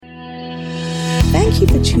Thank you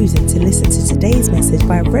for choosing to listen to today's message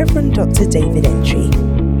by Reverend Dr. David Entry.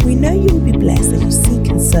 We know you will be blessed as you seek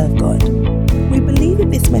and serve God. We believe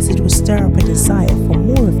that this message will stir up a desire for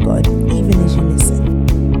more of God even as you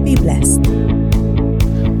listen. Be blessed.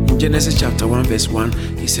 In Genesis chapter 1 verse 1,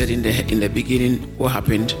 he said in the beginning, what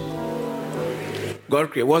happened?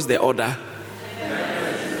 God created. What's the order?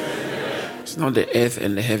 It's not the earth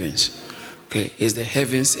and the heavens. Okay, it's the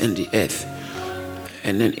heavens and the earth.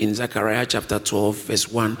 And then in Zechariah chapter 12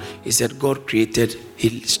 verse 1, he said God created,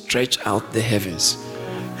 he stretched out the heavens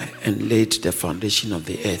and laid the foundation of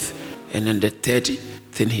the earth. And then the third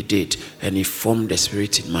thing he did, and he formed the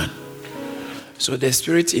spirit in man. So the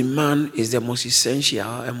spirit in man is the most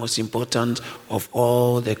essential and most important of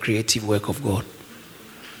all the creative work of God.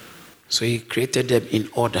 So he created them in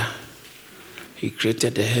order. He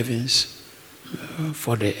created the heavens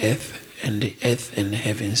for the earth and the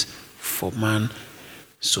heavens for man.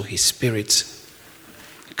 So his spirit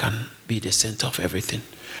can be the center of everything.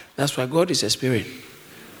 That's why God is a spirit.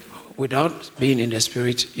 Without being in the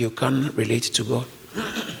spirit, you can't relate to God.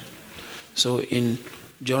 So in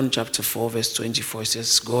John chapter 4 verse 24, it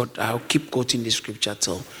says, God, I'll keep quoting this scripture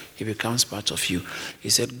till he becomes part of you. He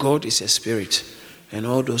said, God is a spirit, and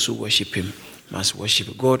all those who worship him must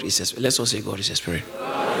worship. God is a spirit. Let's all say God is a spirit.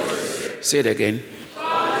 Say it again.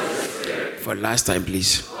 For the last time,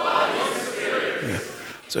 please. Yeah.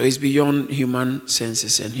 So it's beyond human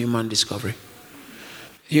senses and human discovery.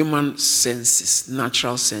 Human senses,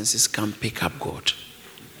 natural senses can pick up God.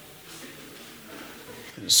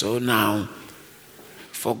 So now,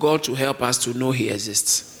 for God to help us to know he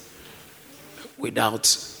exists,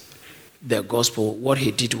 without the gospel, what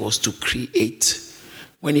he did was to create.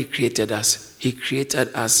 When he created us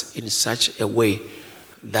in such a way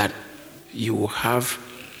that you will have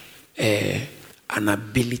an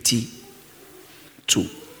ability to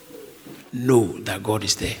know that God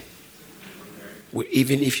is there,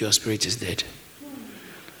 even if your spirit is dead.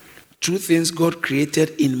 Two things God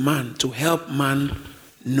created in man to help man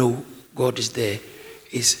know God is there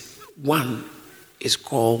is, one is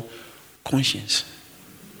called conscience.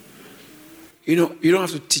 You know, you don't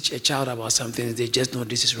have to teach a child about something, they just know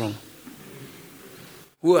this is wrong.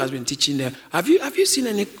 Who has been teaching them? Have you seen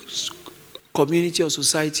any community or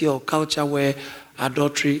society or culture where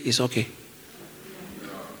adultery is okay?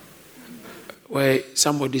 Where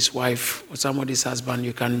somebody's wife or somebody's husband,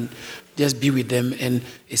 you can just be with them and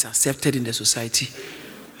it's accepted in the society.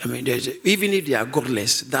 I mean, even if they are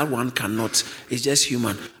godless, that one cannot. It's just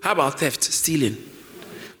human. How about theft, stealing?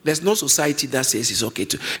 There's no society that says it's okay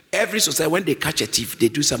to. Every society, when they catch a thief, they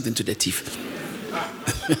do something to the thief.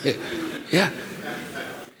 Yeah.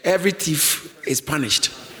 Every thief is punished.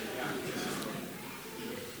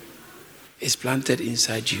 It's planted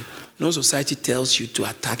inside you. No society tells you to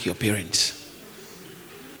attack your parents.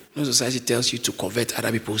 No society tells you to covet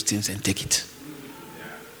other people's things and take it.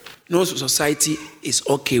 No society is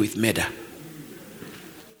okay with murder.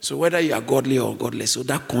 So whether you are godly or godless, so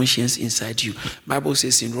that conscience inside you. Bible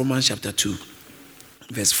says in Romans chapter 2,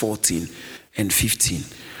 verse 14 and 15,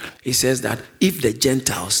 it says that if the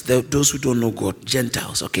Gentiles, those who don't know God,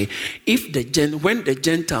 Gentiles, okay, when the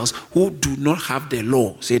Gentiles who do not have the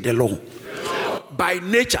law, say the law, by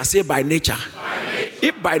nature, say by nature.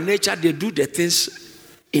 If by nature they do the things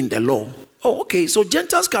in the law. Oh, okay. So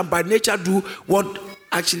Gentiles can by nature do what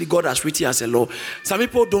actually God has written as a law. Some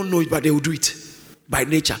people don't know it, but they will do it by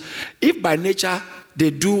nature. If by nature they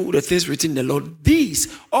do the things written in the law,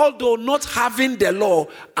 these, although not having the law,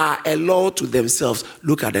 are a law to themselves.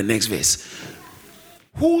 Look at the next verse.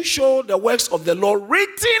 Who show the works of the law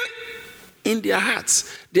written in their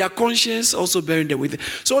hearts, their conscience also bearing them with it.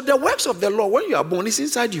 So the works of the law, when you are born, is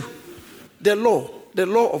inside you. The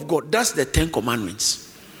law of God, that's the 10 Commandments.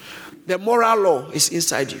 The moral law is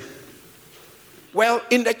inside you. Well,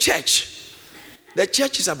 in the church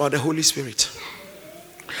is about the Holy Spirit.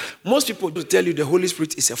 Most people do tell you the Holy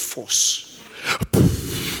Spirit is a force.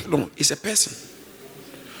 No, it's a person.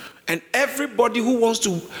 And everybody who wants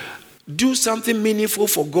to do something meaningful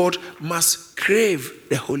for God must crave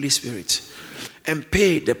the Holy Spirit and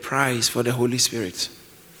pay the price for the Holy Spirit.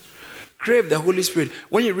 Crave the Holy Spirit.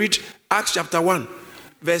 When you read Acts chapter 1,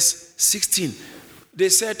 verse 16,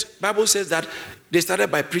 Bible says that they started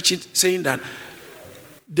by preaching, saying that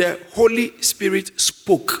the Holy Spirit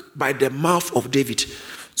spoke by the mouth of David.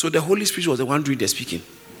 So the Holy Spirit was the one doing the speaking.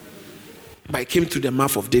 But it came through the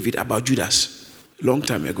mouth of David about Judas, long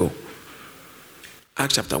time ago.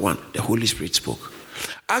 Acts chapter 1, the Holy Spirit spoke.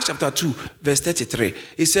 Acts chapter 2, verse 33,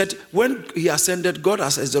 he said, when he ascended, God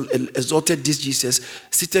has exalted this Jesus,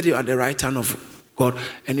 seated him at the right hand of God,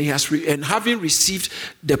 and he has and having received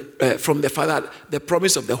from the Father the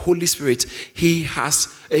promise of the Holy Spirit, he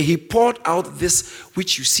poured out this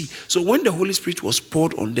which you see. So when the Holy Spirit was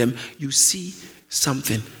poured on them, you see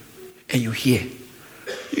something and you hear.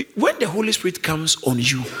 When the Holy Spirit comes on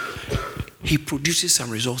you, he produces some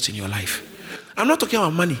results in your life. I'm not talking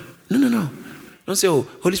about money. No. Don't say, oh,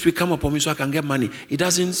 Holy Spirit, come upon me so I can get money. He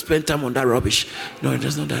doesn't spend time on that rubbish. No, it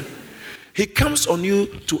does not that. He comes on you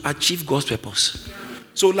to achieve God's purpose.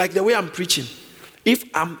 So like the way I'm preaching, if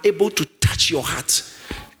I'm able to touch your heart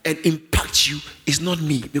and impact you, it's not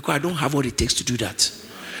me, because I don't have what it takes to do that.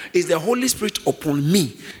 It's the Holy Spirit upon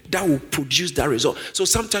me that will produce that result. So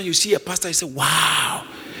sometimes you see a pastor, you say, wow,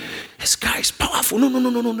 this guy is powerful.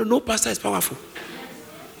 No pastor is powerful.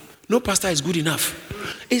 No pastor is good enough.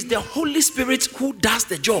 It's the Holy Spirit who does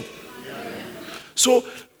the job. So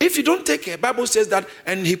if you don't take care, Bible says that,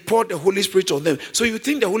 and he poured the Holy Spirit on them. So you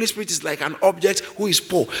think the Holy Spirit is like an object who is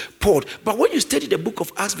poured. But when you study the book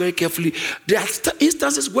of Acts very carefully, there are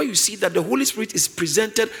instances where you see that the Holy Spirit is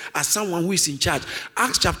presented as someone who is in charge.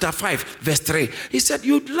 Acts chapter 5, verse 3. He said,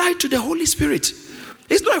 you lied to the Holy Spirit.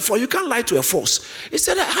 It's not a force. You can't lie to a force. He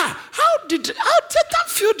said, how Satan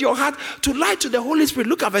filled your heart to lie to the Holy Spirit?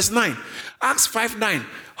 Look at verse 9. Acts 5:9.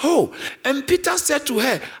 Oh, and Peter said to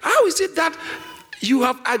her, how is it that you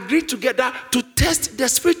have agreed together to test the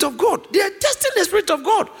Spirit of God? They are testing the Spirit of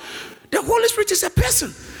God. The Holy Spirit is a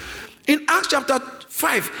person. In Acts chapter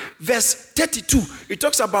 5, verse 32, it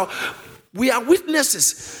talks about we are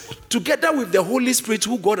witnesses together with the Holy Spirit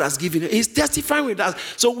who God has given. He's testifying with us.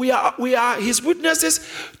 So we are his witnesses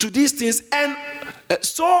to these things. And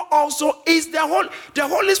so also is the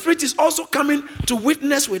Holy Spirit is also coming to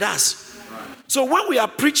witness with us. So when we are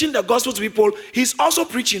preaching the gospel to people, he's also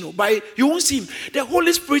preaching. You won't see him. The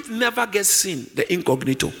Holy Spirit never gets seen, the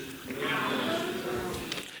incognito.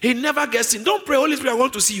 He never gets seen. Don't pray, Holy Spirit, I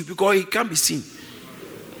want to see you, because he can't be seen.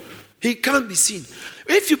 He can't be seen.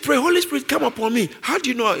 If you pray, Holy Spirit, come upon me, how do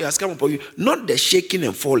you know he has come upon you? Not the shaking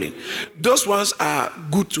and falling. Those ones are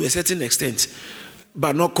good to a certain extent,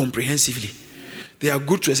 but not comprehensively. They are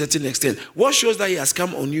good to a certain extent. What shows that he has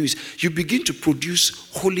come on you is you begin to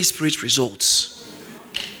produce Holy Spirit results.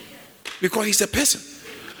 Because he's a person.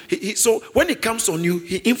 So when he comes on you,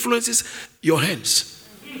 he influences your hands,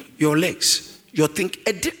 your legs, your thinking.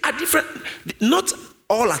 At different, not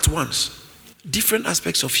all at once, different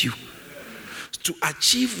aspects of you, to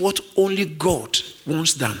achieve what only God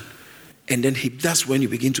wants done. And then that's when you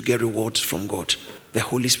begin to get rewards from God, the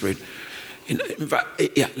Holy Spirit.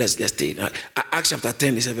 Let's stay. Acts chapter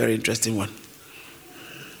 10 is a very interesting one.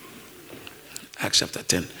 Acts chapter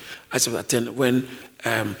 10, when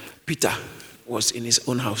Peter was in his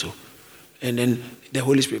own household. And then the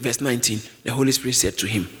Holy Spirit, verse 19, the Holy Spirit said to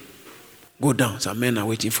him, go down, some men are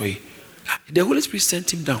waiting for you. The Holy Spirit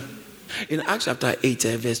sent him down. In Acts chapter 8,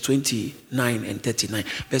 verse 29 and 39,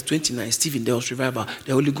 verse 29, Stephen, there was revival.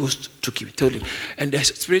 The Holy Ghost took him, told him. And the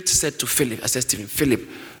Spirit said to Philip, I said, Stephen, Philip,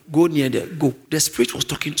 go near there, go. The Spirit was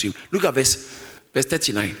talking to him. Look at verse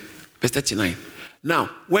 39. Verse 39. Now,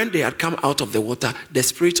 when they had come out of the water, the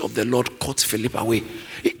Spirit of the Lord caught Philip away.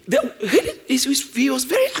 He was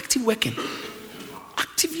very active working.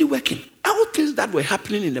 Actively working. All things that were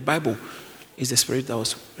happening in the Bible is the Spirit that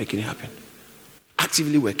was making it happen.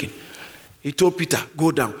 Actively working. He told Peter,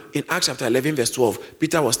 go down. In Acts chapter 11, verse 12,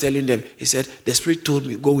 Peter was telling them, he said, the Spirit told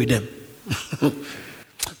me, go with them.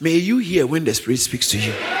 May you hear when the Spirit speaks to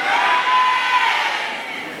you.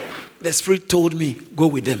 The Spirit told me, go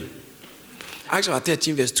with them. Acts chapter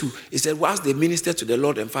 13, verse 2, he said, whilst they ministered to the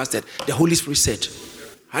Lord and fasted, the Holy Spirit said,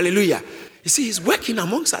 hallelujah. You see, he's working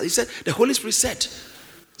amongst us. He said, the Holy Spirit said,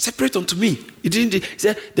 separate unto me. He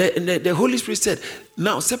said, the Holy Spirit said,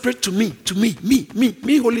 now separate to me,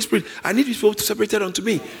 Holy Spirit. I need people to separate it unto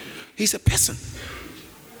me. He's a person.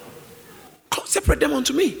 Come separate them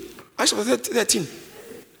unto me. Acts chapter 13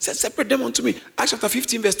 said, separate them unto me. Acts chapter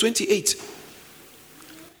 15, verse 28.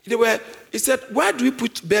 He said, why do we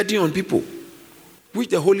put burden on people? Which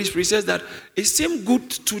the Holy Spirit says that it seems good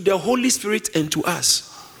to the Holy Spirit and to us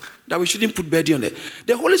that we shouldn't put burden on it.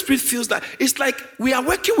 The Holy Spirit feels that it's like we are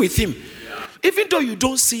working with him. Even though you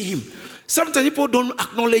don't see him. Sometimes people don't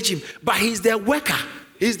acknowledge him, but he's the worker.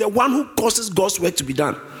 He's the one who causes God's work to be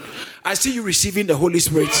done. I see you receiving the Holy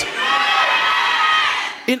Spirit.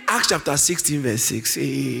 In Acts chapter 16, verse 6,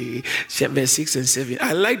 verse 6 and 7.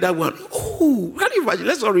 I like that one. Oh, can you imagine?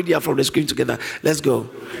 Let's all read it from the screen together. Let's go.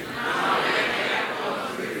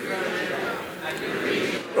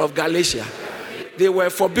 Of Galatia. They were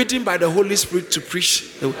forbidden by the Holy Spirit to preach.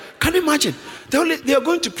 Can you imagine? They are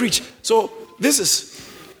going to preach. So this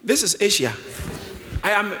is Asia.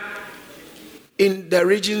 I am in the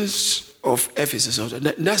regions of Ephesus.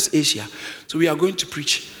 That's Asia. So we are going to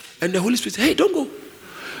preach. And the Holy Spirit said, hey, don't go.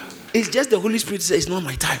 It's just the Holy Spirit says, it's not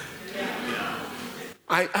my time.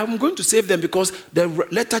 I'm going to save them because the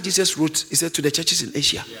letter Jesus wrote, he said to the churches in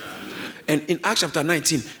Asia. And in Acts chapter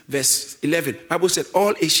 19, verse 11, Bible said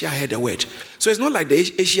all Asia heard the word. So it's not like the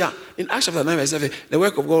Asia, in Acts chapter 9, verse 7, the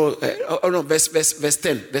work of God, verse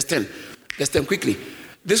 10, quickly.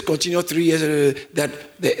 This continued 3 years, that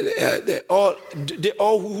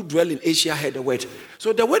all who dwell in Asia heard the word.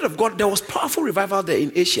 So the word of God, there was powerful revival there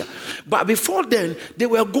in Asia. But before then, they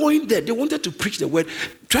were going there. They wanted to preach the word,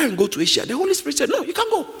 try and go to Asia. The Holy Spirit said, no, you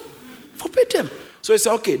can't go. Forbid them. So he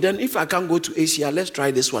said, okay, then if I can't go to Asia, let's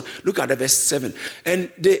try this one. Look at the verse 7.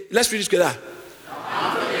 And let's read it together.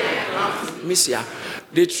 Mysia.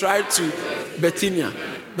 They tried to Bithynia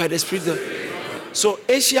by the Spirit of... So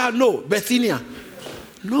Asia, no. Bithynia,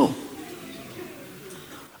 no.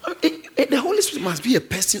 The Holy Spirit must be a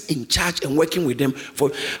person in charge and working with them.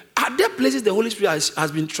 Are there places the Holy Spirit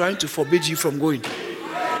has been trying to forbid you from going?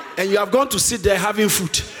 And you have gone to sit there having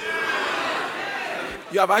food.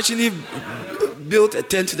 You have actually built a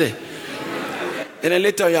tent there. And then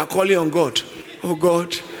later you are calling on God. Oh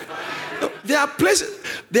God. There are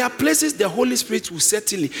places the Holy Spirit will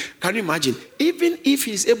certainly, can you imagine? Even if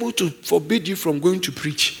he's able to forbid you from going to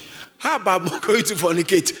preach, how about going to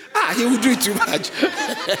fornicate? He will do it too much.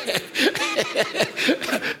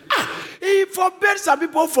 He forbids some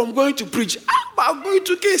people from going to preach. How about going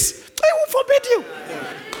to kiss? He will forbid you.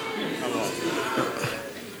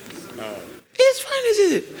 It's fine,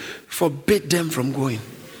 isn't it? Forbid them from going.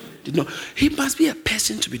 No, he must be a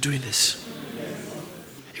person to be doing this.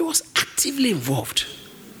 He was actively involved.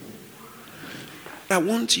 I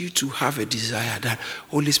want you to have a desire that,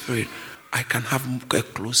 Holy Spirit, I can have a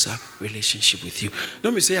closer relationship with you.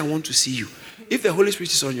 Don't me say, I want to see you. If the Holy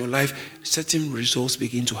Spirit is on your life, certain results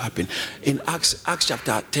begin to happen. In Acts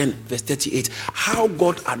chapter 10, verse 38, how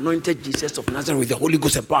God anointed Jesus of Nazareth with the Holy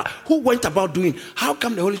Ghost and power. Who went about doing? How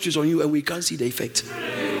come the Holy Spirit is on you and we can't see the effect?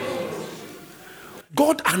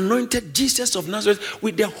 God anointed Jesus of Nazareth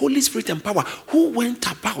with the Holy Spirit and power. Who went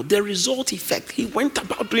about? The result effect. He went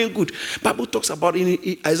about doing good. Bible talks about in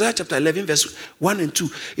Isaiah chapter 11 verse 1 and 2.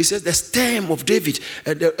 It says the stem of David.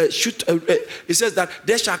 It says that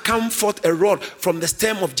there shall come forth a rod from the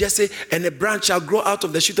stem of Jesse, and a branch shall grow out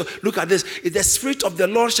of the shoot. Look at this. The Spirit of the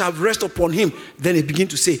Lord shall rest upon him. Then it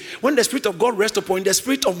begins to say, when the Spirit of God rests upon him, the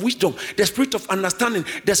Spirit of wisdom, the Spirit of understanding,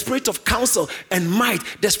 the Spirit of counsel and might,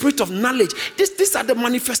 the Spirit of knowledge. These are the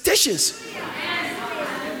manifestations.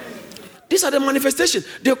 These are the manifestations.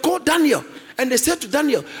 They called Daniel and they said to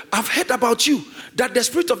Daniel, I've heard about you, that the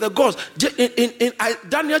Spirit of the gods, in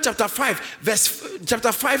Daniel chapter 5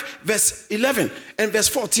 verse 11 and verse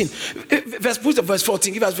 14, verse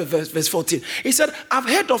 14, give us verse 14. He said, I've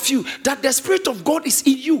heard of you, that the Spirit of God is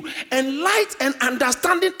in you, and light and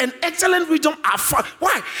understanding and excellent wisdom are found.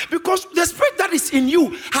 Why? Because the Spirit that is in you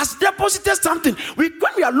has deposited something. When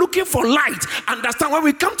we are looking for light, understand, when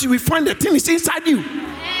we come to you, we find the thing is inside you.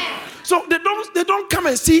 So they don't come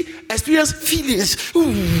and experience feelings.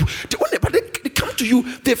 But they come to you,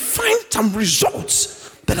 they find some results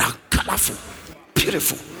that are colorful,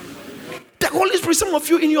 beautiful. The Holy Spirit, some of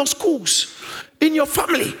you in your schools, in your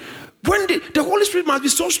family, when the Holy Spirit must be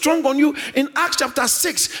so strong on you. In Acts chapter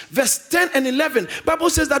 6, verse 10 and 11, Bible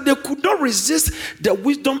says that they could not resist the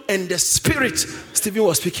wisdom and the Spirit Stephen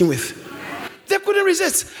was speaking with. They couldn't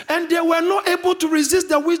resist, and they were not able to resist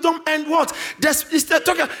the wisdom and what?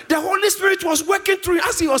 The Holy Spirit was working through.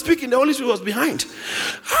 As he was speaking, the Holy Spirit was behind.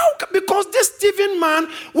 How? Because this Stephen man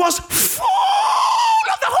was full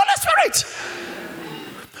of the Holy Spirit.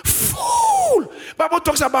 Full. Bible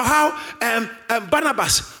talks about how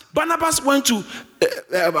Barnabas went to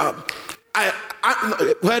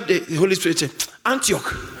where the Holy Spirit said,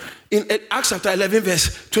 Antioch. In Acts chapter 11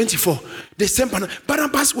 verse 24, they sent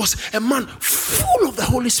Barnabas was a man full of the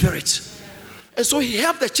Holy Spirit. And so he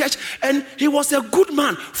helped the church, and he was a good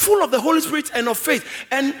man, full of the Holy Spirit and of faith.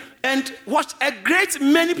 And what a great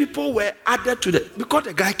many people were added to because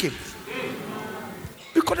the guy came.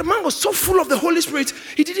 Because the man was so full of the Holy Spirit,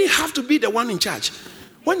 he didn't have to be the one in charge.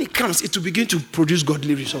 When he comes, it will begin to produce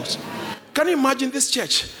godly results. Can you imagine this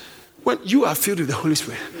church? When you are filled with the Holy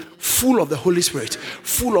Spirit, full of the Holy Spirit,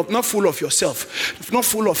 not full of yourself, not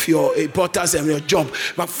full of your importance and your job,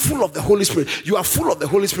 but full of the Holy Spirit. You are full of the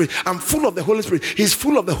Holy Spirit. I'm full of the Holy Spirit. He's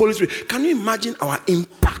full of the Holy Spirit. Can you imagine our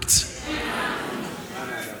impact?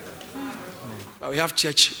 But we have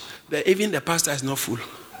church that even the pastor is not full.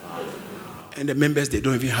 And the members, they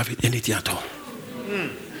don't even have anything at all.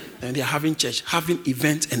 And they are having church, having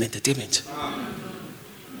events and entertainment.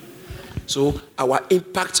 So our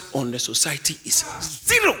impact on the society is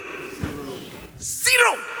zero.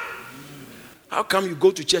 Zero. How come you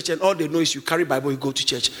go to church and all they know is you carry Bible, you go to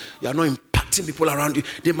church? You are not impacting people around you.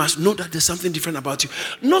 They must know that there's something different about you.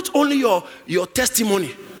 Not only your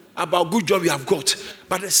testimony about good job you have got,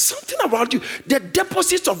 but there's something about you. The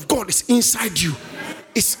deposit of God is inside you.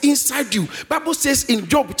 It's inside you. Bible says in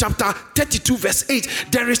Job chapter 32 verse 8,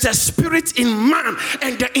 there is a spirit in man,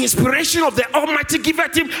 and the inspiration of the Almighty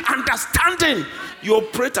giveth him understanding. You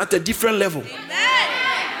operate at a different level. Amen.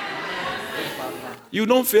 You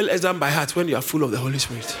don't fail exam by heart when you are full of the Holy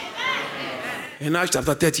Spirit. In Acts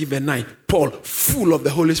chapter 30 verse 9, Paul, full of the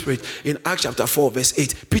Holy Spirit. In Acts chapter 4 verse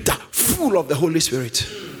 8, Peter, full of the Holy Spirit.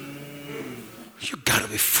 You gotta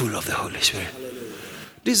be full of the Holy Spirit.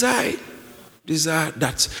 Desire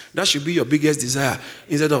that. That should be your biggest desire.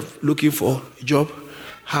 Instead of looking for a job,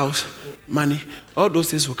 house, money, all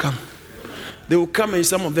those things will come. They will come, and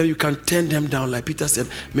some of them you can turn them down. Like Peter said,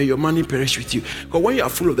 may your money perish with you. Because when you are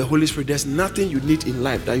full of the Holy Spirit, there's nothing you need in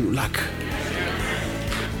life that you lack.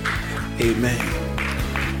 Amen.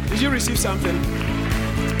 Did you receive something?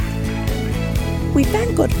 We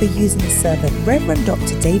thank God for using His servant, Reverend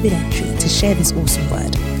Dr. David Entry, to share this awesome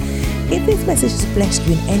word. If this message has blessed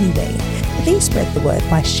you in any way, please spread the word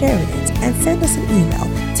by sharing it and send us an email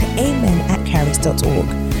to amen@charis.org.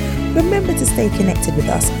 Remember to stay connected with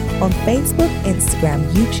us on Facebook, Instagram,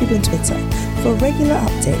 YouTube and Twitter for regular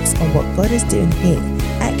updates on what God is doing here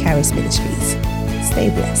at Charis Ministries. Stay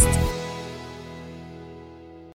blessed.